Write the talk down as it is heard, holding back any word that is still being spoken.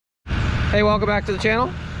Hey, welcome back to the channel.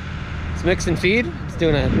 It's Mix and Feed. It's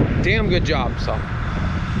doing a damn good job. So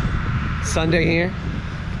Sunday here,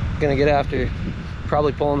 gonna get after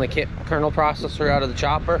probably pulling the kernel processor out of the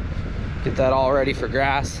chopper, get that all ready for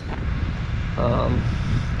grass,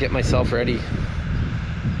 get myself ready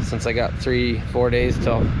since I got 3-4 days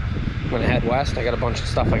till I'm gonna head west. I got a bunch of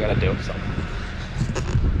stuff I gotta do. So,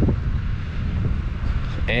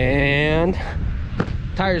 and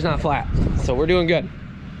tire's not flat, so we're doing good.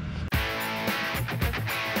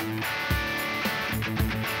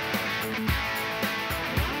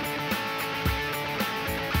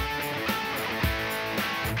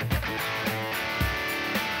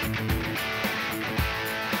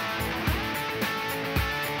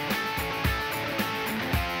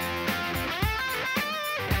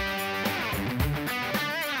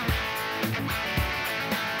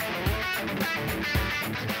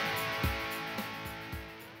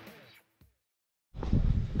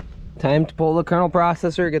 Time to pull the kernel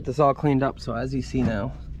processor, get this all cleaned up. So as you see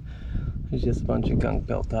now, there's just a bunch of gunk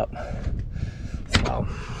built up. So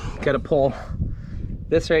gotta pull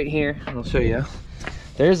this right here, and I'll show you.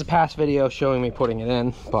 There's a past video showing me putting it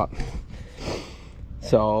in, but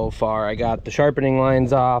so far I got the sharpening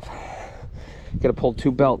lines off. Gotta pull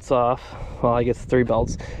 2 belts off. Well, I guess 3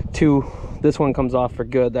 belts. 2, this one comes off for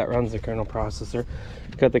good, that runs the kernel processor.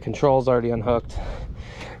 Got the controls already unhooked.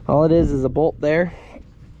 All it is a bolt there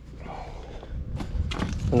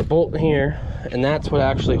and a bolt here, and that's what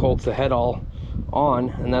actually holds the head all on,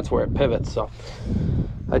 and that's where it pivots. So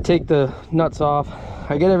I take the nuts off,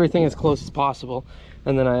 I get everything as close as possible,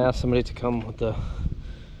 and then I ask somebody to come with the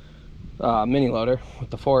mini loader with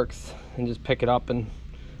the forks and just pick it up, and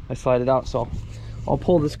I slide it out. So I'll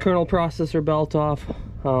pull this kernel processor belt off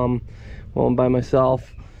while I'm by myself.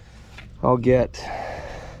 I'll get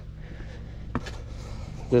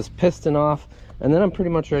this piston off, and then I'm pretty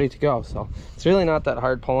much ready to go. So it's really not that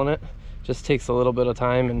hard pulling it, just takes a little bit of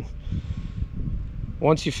time, and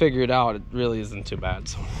once you figure it out, it really isn't too bad.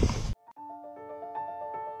 So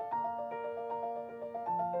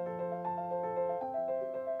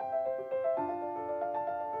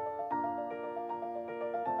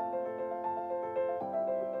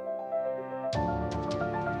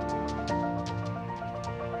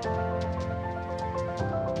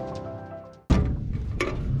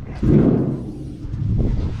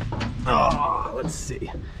let's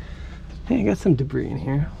see. Hey, I got some debris in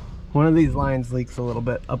here. One of these lines leaks a little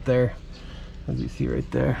bit up there, as you see right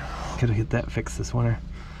there. Gotta get that fixed this winter.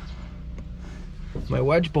 My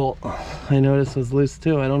wedge bolt, I noticed, was loose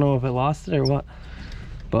too. I don't know if I lost it or what,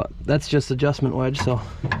 but that's just adjustment wedge. So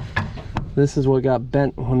this is what got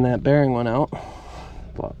bent when that bearing went out.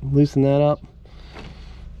 But loosen that up,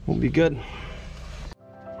 we'll be good.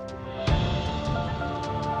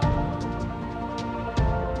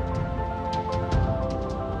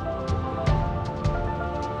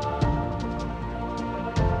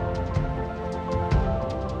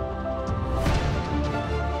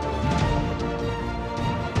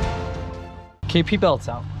 KP belt's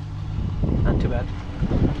out. Not too bad.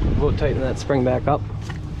 We'll tighten that spring back up.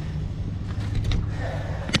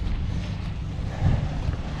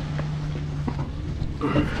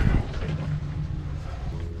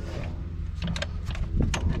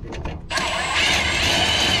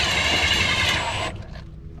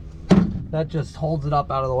 That just holds it up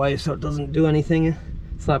out of the way so it doesn't do anything,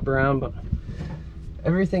 slap around, but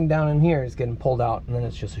everything down in here is getting pulled out, and then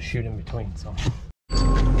it's just a chute in between. So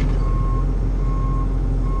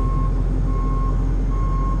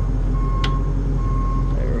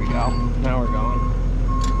now we're going.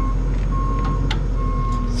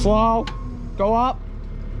 Slow. Go up.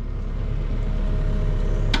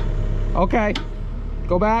 Okay.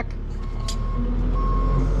 Go back.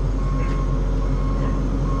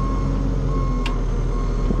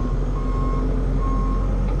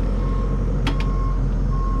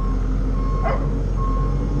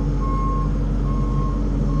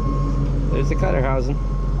 There's the cutter housing.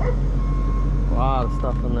 A lot of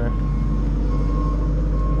stuff in there.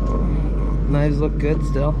 Knives look good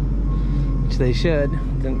still, which they should.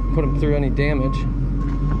 Didn't put them through any damage.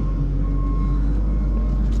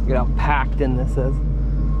 Look at how packed in this is.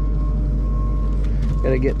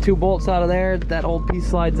 Gotta get 2 bolts out of there. That old piece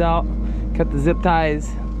slides out. Cut the zip ties,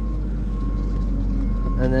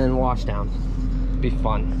 and then wash down. Be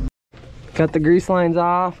fun. Cut the grease lines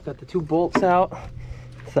off. Got the 2 bolts out.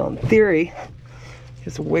 So in theory,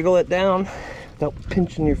 just wiggle it down without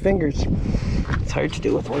pinching your fingers. It's hard to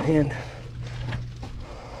do with one hand.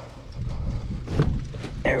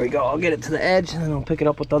 There we go. I'll get it to the edge, and then I'll pick it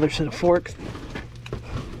up with the other set of forks.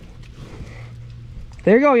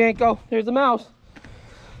 There you go, Yanko. There's the mouse.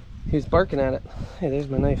 He was barking at it. Hey, there's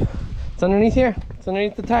my knife. It's underneath here. It's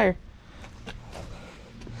underneath the tire.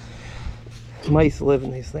 Mice live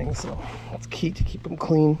in these things, so it's key to keep them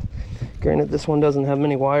clean. Granted, this one doesn't have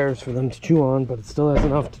many wires for them to chew on, but it still has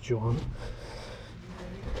enough to chew on.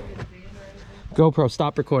 GoPro,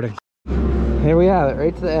 stop recording. Here we have it,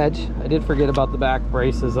 right to the edge. I did forget about the back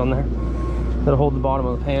braces on there that'll hold the bottom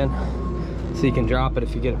of the pan, so you can drop it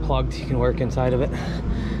if you get it plugged. You can work inside of it.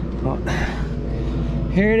 But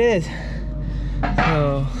here it is.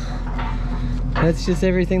 So that's just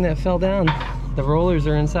everything that fell down. The rollers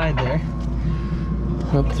are inside there,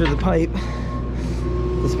 up through the pipe.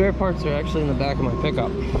 The spare parts are actually in the back of my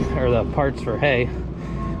pickup, or the parts for hay,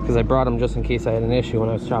 because I brought them just in case I had an issue when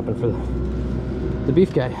I was shopping for the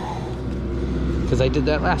beef guy, because I did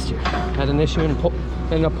that last year. I had an issue and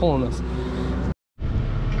ended up pulling this.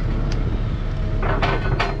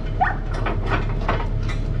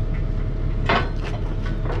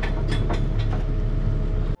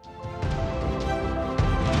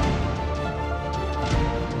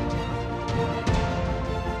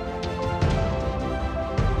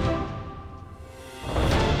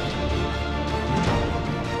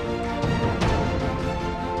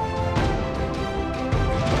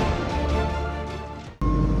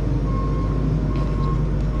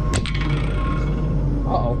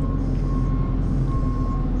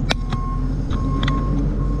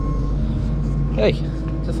 Hey,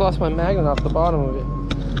 just lost my magnet off the bottom of it.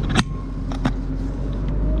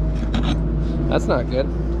 That's not good.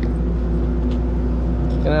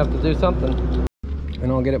 Gonna have to do something.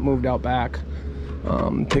 And I'll get it moved out back.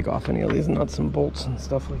 Take off any of these nuts and bolts and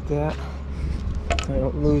stuff like that, so I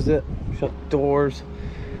don't lose it. Shut the doors,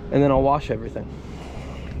 and then I'll wash everything.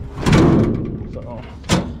 So,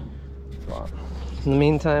 in the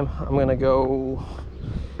meantime, I'm gonna go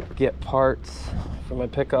get parts for my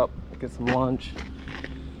pickup, get some lunch.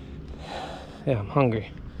 Yeah, I'm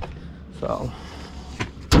hungry, so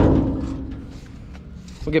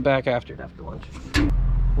we'll get back after lunch.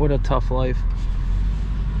 What a tough life.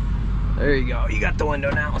 There you go, you got the window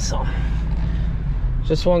now. So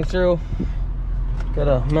just swung through, got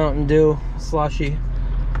a Mountain Dew slushy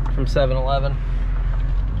from 7-Eleven.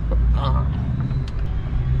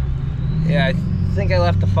 Yeah, I think I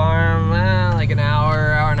left the farm like an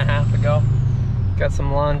hour and a half ago. Got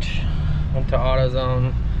some lunch, went to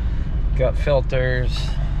AutoZone, got filters,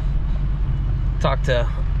 talked to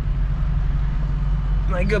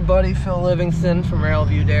my good buddy Phil Livingston from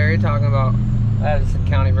Railview Dairy, talking about Addison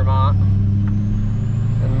County, Vermont,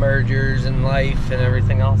 and mergers and life and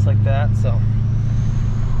everything else like that. So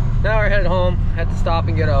now we're headed home. Had to stop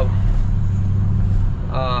and get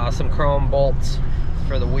some chrome bolts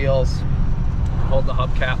for the wheels, hold the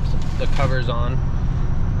hubcaps, the covers on.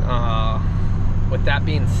 With that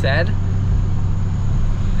being said,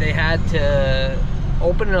 they had to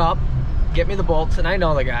open it up, get me the bolts, and I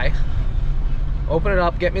know the guy. Open it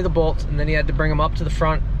up, get me the bolts, and then he had to bring them up to the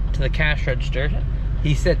front to the cash register.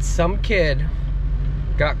 He said some kid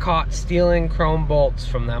got caught stealing chrome bolts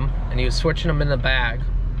from them, and he was switching them in the bag,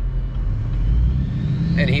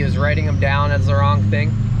 and he was writing them down as the wrong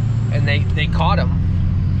thing, and they caught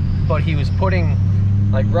him, but he was putting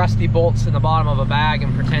like rusty bolts in the bottom of a bag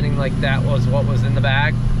and pretending like that was what was in the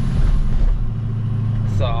bag.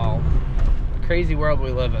 So, crazy world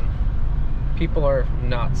we live in. People are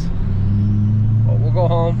nuts. But we'll go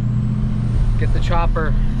home, get the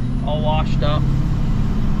chopper all washed up,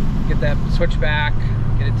 get that switch back,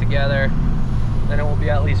 get it together, then it will be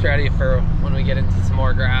at least ready for when we get into some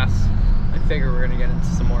more grass. I figure we're gonna get into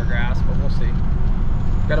some more grass, but we'll see.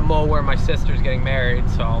 Gotta mow where my sister's getting married,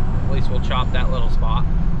 so at least we'll chop that little spot.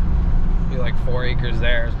 Be like 4 acres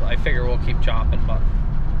there, but I figure we'll keep chopping, but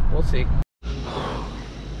we'll see.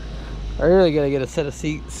 I really gotta get a set of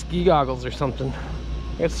ski goggles or something.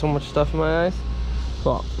 I got so much stuff in my eyes.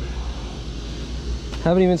 Well,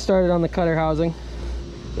 haven't even started on the cutter housing.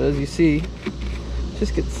 But as you see, it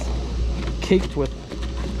just gets caked with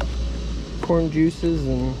corn juices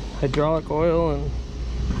and hydraulic oil, and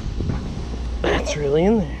that's really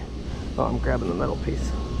in there. Oh, I'm grabbing the metal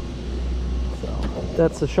piece. So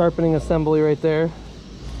that's the sharpening assembly right there.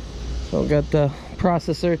 So got the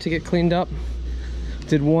processor to get cleaned up.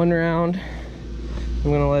 Did one round.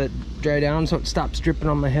 I'm gonna let it dry down so it stops dripping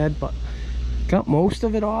on my head, but got most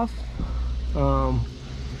of it off.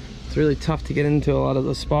 It's really tough to get into a lot of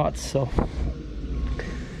those spots. So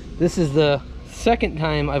this is the second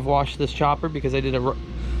time I've washed this chopper, because I did a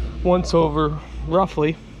once over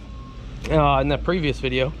roughly in that previous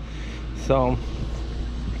video. So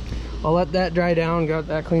I'll let that dry down, got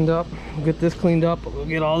that cleaned up. We'll get this cleaned up, we'll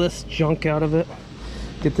get all this junk out of it,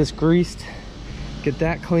 get this greased, get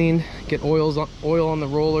that cleaned, get oil on the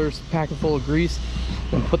rollers, pack it full of grease,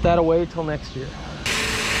 and put that away till next year.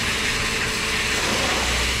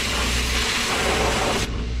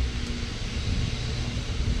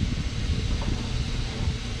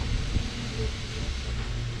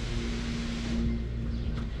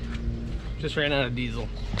 Just ran out of diesel.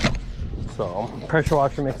 So pressure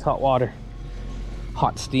washer makes hot water.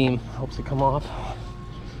 Hot steam helps it come off.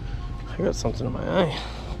 I got something in my eye.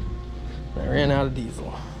 I ran out of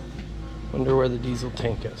diesel. Wonder where the diesel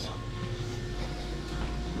tank is.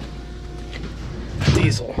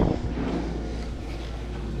 Diesel.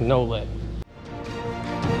 No lid.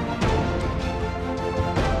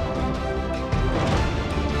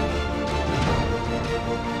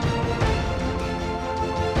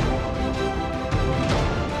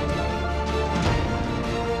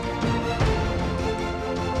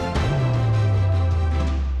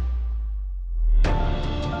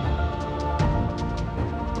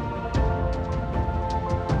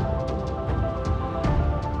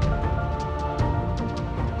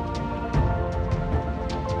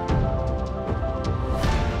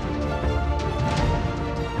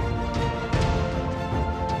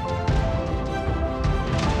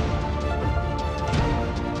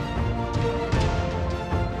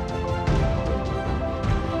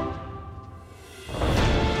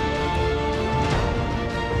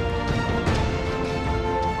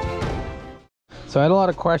 So I had a lot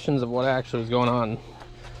of questions of what actually was going on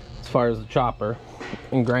as far as the chopper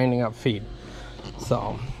and grinding up feed.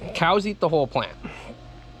 So cows eat the whole plant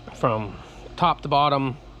from top to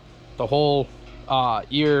bottom, the whole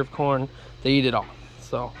ear of corn, they eat it all.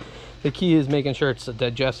 So the key is making sure it's a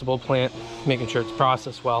digestible plant, making sure it's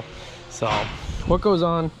processed well. So what goes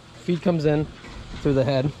on, feed comes in through the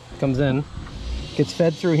head, comes in, gets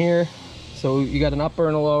fed through here. So you got an upper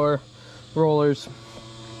and a lower rollers,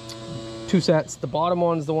 2 sets. The bottom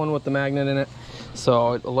one's the one with the magnet in it,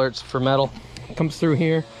 so it alerts for metal. It comes through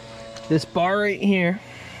here. This bar right here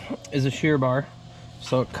is a shear bar,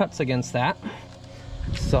 so it cuts against that.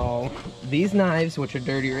 So these knives, which are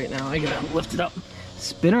dirty right now, I gotta lift it up,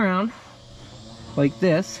 spin around like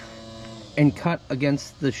this and cut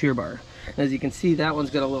against the shear bar. As you can see, that one's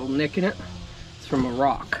got a little nick in it. It's from a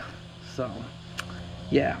rock. So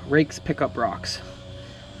yeah, rakes pick up rocks.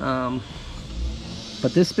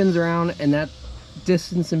 But this spins around, and that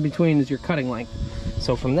distance in between is your cutting length.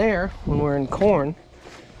 So from there, when we're in corn,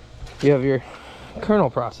 you have your kernel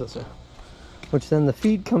processor, which then the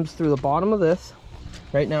feed comes through the bottom of this.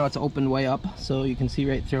 Right now it's opened way up, so you can see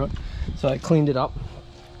right through it. So I cleaned it up,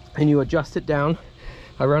 and you adjust it down.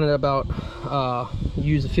 I run it about,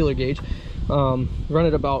 use a feeler gauge, run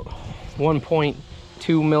it about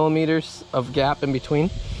 1.2 millimeters of gap in between.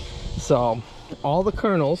 So all the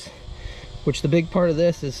kernels, which the big part of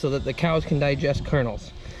this is so that the cows can digest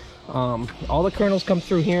kernels. All the kernels come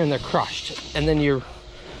through here and they're crushed. And then your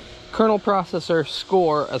kernel processor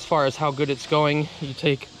score, as far as how good it's going, you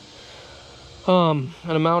take an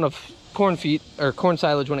amount of corn feed or corn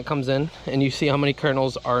silage when it comes in, and you see how many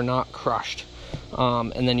kernels are not crushed.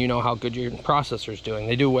 And then you know how good your processor's doing.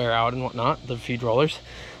 They do wear out and whatnot, the feed rollers.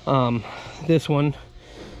 This one,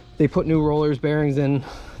 they put new rollers, bearings in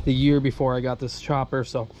the year before I got this chopper,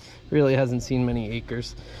 so really hasn't seen many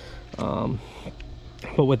acres.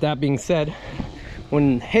 But with that being said,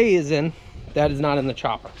 when hay is in, that is not in the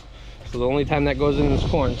chopper. So the only time that goes in is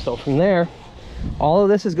corn. So from there, all of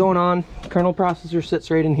this is going on. Kernel processor sits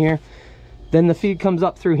right in here. Then the feed comes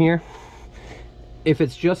up through here. If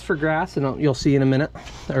it's just for grass, and you'll see in a minute,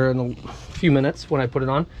 or in a few minutes when I put it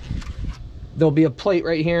on, there'll be a plate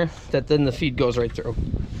right here that then the feed goes right through.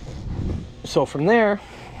 So from there,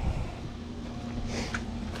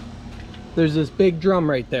 there's this big drum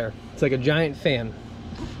right there. It's like a giant fan,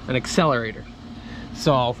 an accelerator.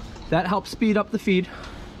 So that helps speed up the feed.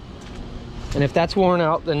 And if that's worn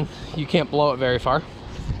out, then you can't blow it very far.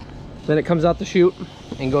 Then it comes out the chute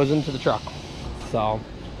and goes into the truck. So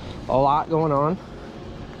a lot going on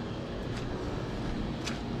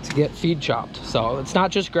to get feed chopped. So it's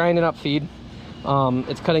not just grinding up feed.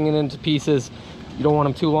 It's cutting it into pieces. You don't want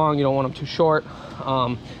them too long, you don't want them too short.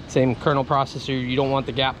 Same kernel processor, you don't want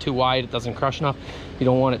the gap too wide, it doesn't crush enough. You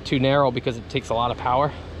don't want it too narrow because it takes a lot of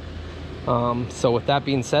power. So with that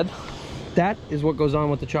being said, that is what goes on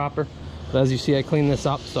with the chopper. But as you see, I cleaned this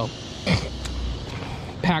up, so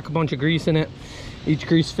pack a bunch of grease in it. Each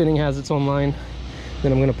grease fitting has its own line.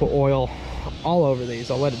 Then I'm gonna put oil all over these.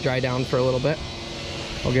 I'll let it dry down for a little bit.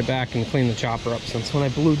 I'll get back and clean the chopper up, since when I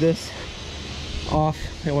blew this off,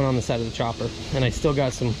 it went on the side of the chopper. And I still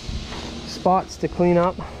got some spots to clean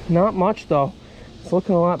up. Not much though. It's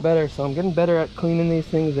looking a lot better, so I'm getting better at cleaning these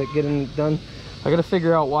things, at getting it done. I gotta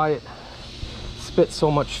figure out why it spits so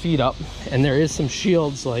much feed up, and there is some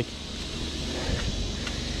shields like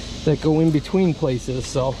that go in between places,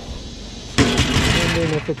 so I'm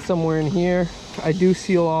wondering if it's somewhere in here. I do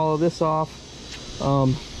seal all of this off.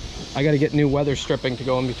 I got to get new weather stripping to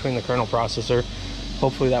go in between the kernel processor.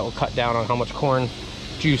 Hopefully that will cut down on how much corn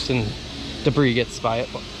juice and debris gets by it.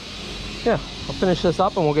 But yeah, I'll finish this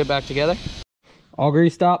up and we'll get back together. All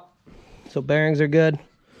greased up, so bearings are good. A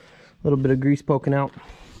little bit of grease poking out.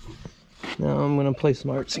 Now I'm going to play some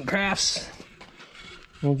arts and crafts.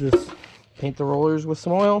 We'll just paint the rollers with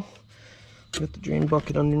some oil. Get the drain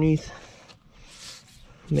bucket underneath.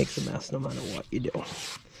 Makes a mess no matter what you do.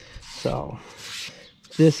 So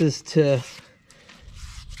this is to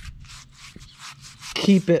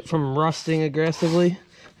keep it from rusting aggressively.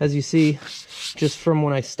 As you see, just from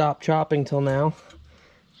when I stopped chopping till now,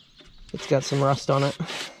 it's got some rust on it.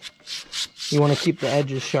 You want to keep the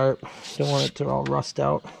edges sharp. You don't want it to all rust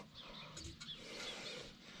out.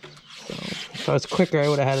 So if I was quicker, I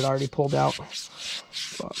would have had it already pulled out.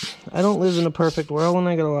 But I don't live in a perfect world and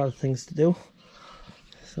I got a lot of things to do.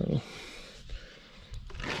 So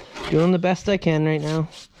doing the best I can right now.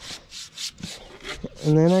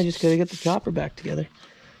 And then I just gotta get the chopper back together.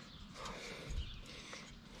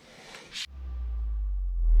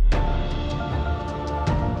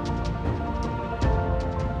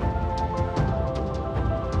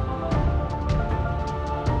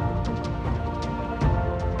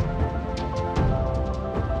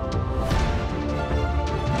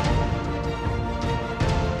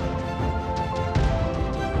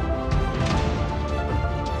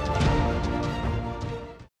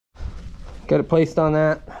 Got it placed on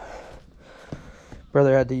that.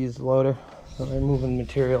 Brother had to use the loader, so they're moving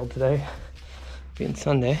material today, being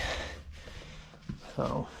Sunday.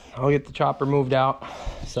 So I'll get the chopper moved out.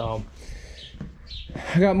 So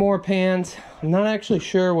I got more pans. I'm not actually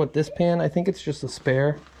sure what this pan, I think it's just a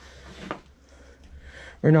spare.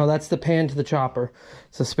 Or no, that's the pan to the chopper.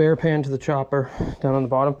 It's a spare pan to the chopper down on the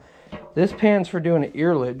bottom. This pan's for doing an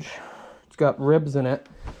earlage. It's got ribs in it.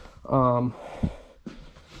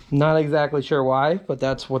 Not exactly sure why, but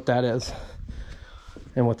that's what that is.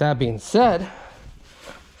 And with that being said,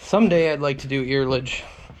 someday I'd like to do earlage,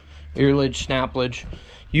 snaplage.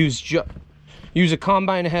 Use a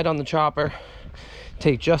combine head on the chopper,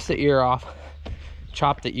 take just the ear off,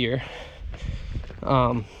 chop the ear.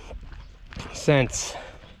 Since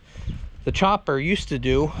the chopper used to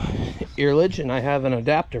do earlage, and I have an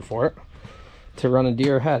adapter for it to run a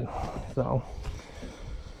deer head, so.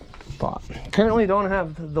 But currently don't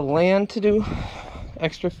have the land to do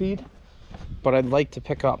extra feed, but I'd like to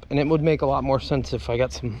pick up, and it would make a lot more sense if I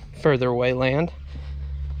got some further away land,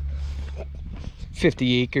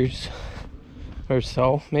 50 acres or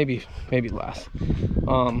so, maybe less,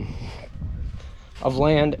 of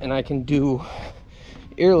land, and I can do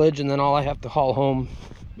earlage, and then all I have to haul home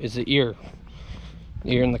is the ear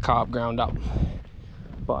and the cob ground up.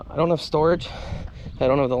 But I don't have storage, I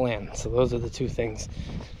don't have the land, so those are the two things.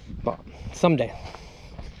 But someday,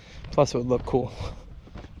 plus it would look cool.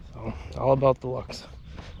 So all about the looks.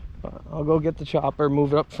 But I'll go get the chopper,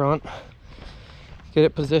 move it up front, get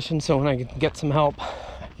it positioned so when I get some help,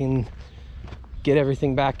 I can get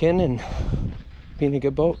everything back in and be in a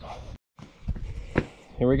good boat.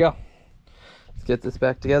 Here we go. Let's get this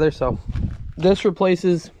back together. So this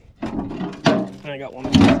replaces, I got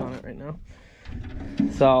one piece on it right now.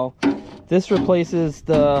 So this replaces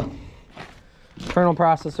the kernel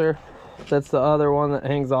processor. That's the other one that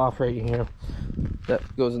hangs off right here that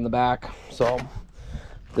goes in the back. So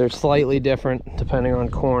they're slightly different depending on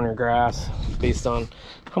corn or grass based on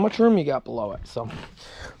how much room you got below it. So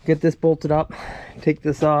get this bolted up, take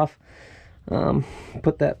this off,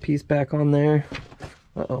 put that piece back on there.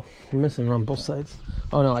 Uh-oh, I'm missing on both sides.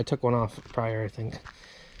 Oh no, I took one off prior, I think.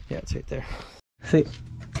 Yeah, it's right there. See,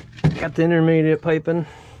 got the intermediate piping,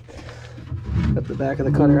 got the back of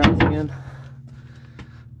the cutter housing in.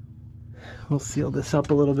 We'll seal this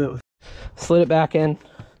up a little bit. Slid it back in.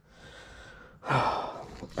 I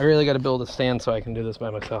really got to build a stand so I can do this by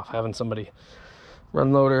myself. Having somebody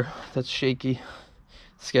run loader that's shaky,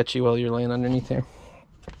 sketchy while you're laying underneath here.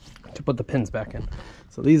 To put the pins back in.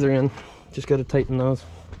 So these are in. Just got to tighten those.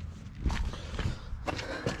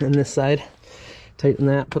 And this side, tighten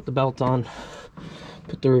that. Put the belt on.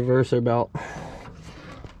 Put the reverser belt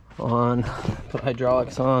on. Put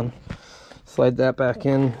hydraulics on. Slide that back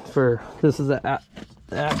in for, this is the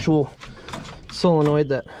actual solenoid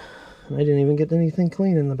that I didn't even get anything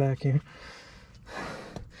clean in the back here.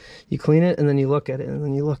 You clean it and then you look at it and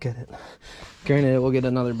then you look at it. Granted, it will get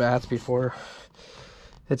another bath before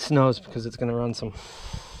it snows because it's going to run some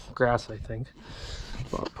grass, I think.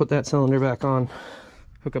 So I'll put that cylinder back on,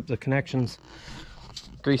 hook up the connections,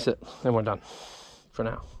 grease it, and we're done for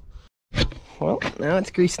now. Well, now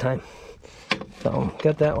it's grease time. So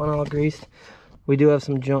got that one all greased. We do have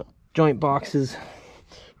some joint boxes,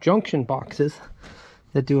 junction boxes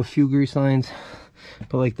that do a few grease lines,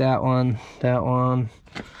 but like that one,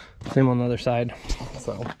 same on the other side.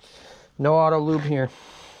 So no auto lube here.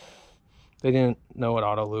 They didn't know what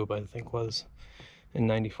auto lube I think was in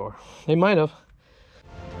 '94. They might have.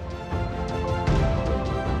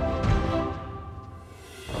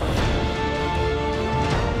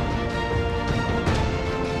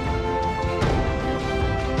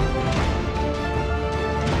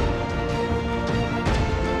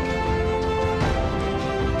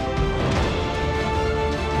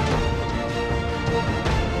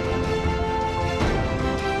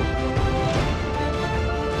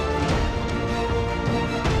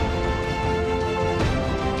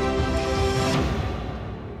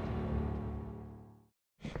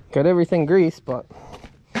 Got everything greased, but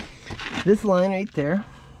this line right there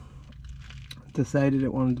decided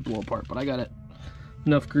it wanted to blow apart, but I got it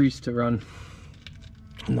enough grease to run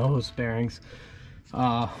those bearings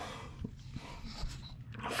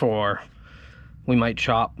for, we might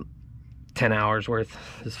chop 10 hours worth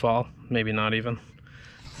this fall, maybe not even.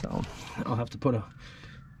 So I'll have to put a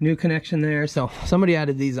new connection there. So somebody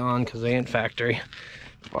added these on because they ain't factory,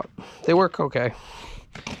 but they work okay.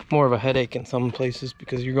 More of a headache in some places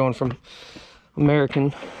because you're going from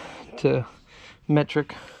American to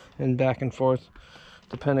metric and back and forth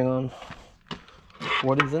depending on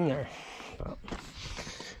what is in there. But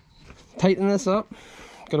tighten this up.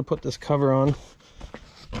 Gotta put this cover on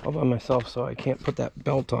all by myself, so I can't put that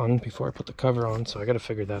belt on before I put the cover on, so I gotta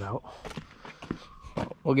figure that out.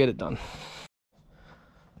 We'll get it done.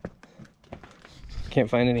 Can't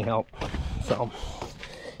find any help, so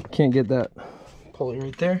can't get that pulley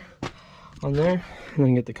right there on there and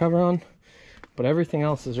then get the cover on, but everything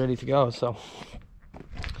else is ready to go. So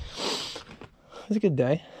it's a good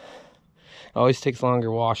day. It always takes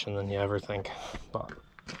longer washing than you ever think, but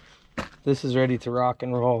this is ready to rock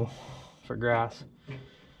and roll for grass.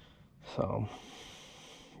 So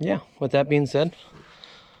yeah, with that being said,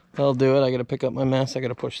 that'll do it. I gotta pick up my mess. I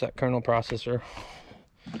gotta push that kernel processor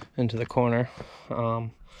into the corner,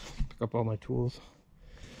 pick up all my tools.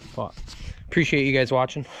 But appreciate you guys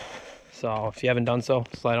watching. So if you haven't done so,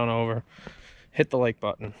 slide on over, hit the like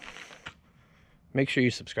button, make sure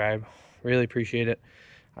you subscribe. Really appreciate it.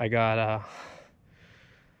 I got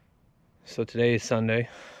so today is Sunday.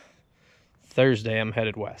 Thursday I'm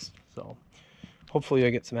headed west, so hopefully I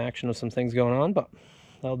get some action of some things going on, but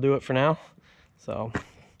that'll do it for now. So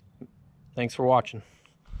thanks for watching.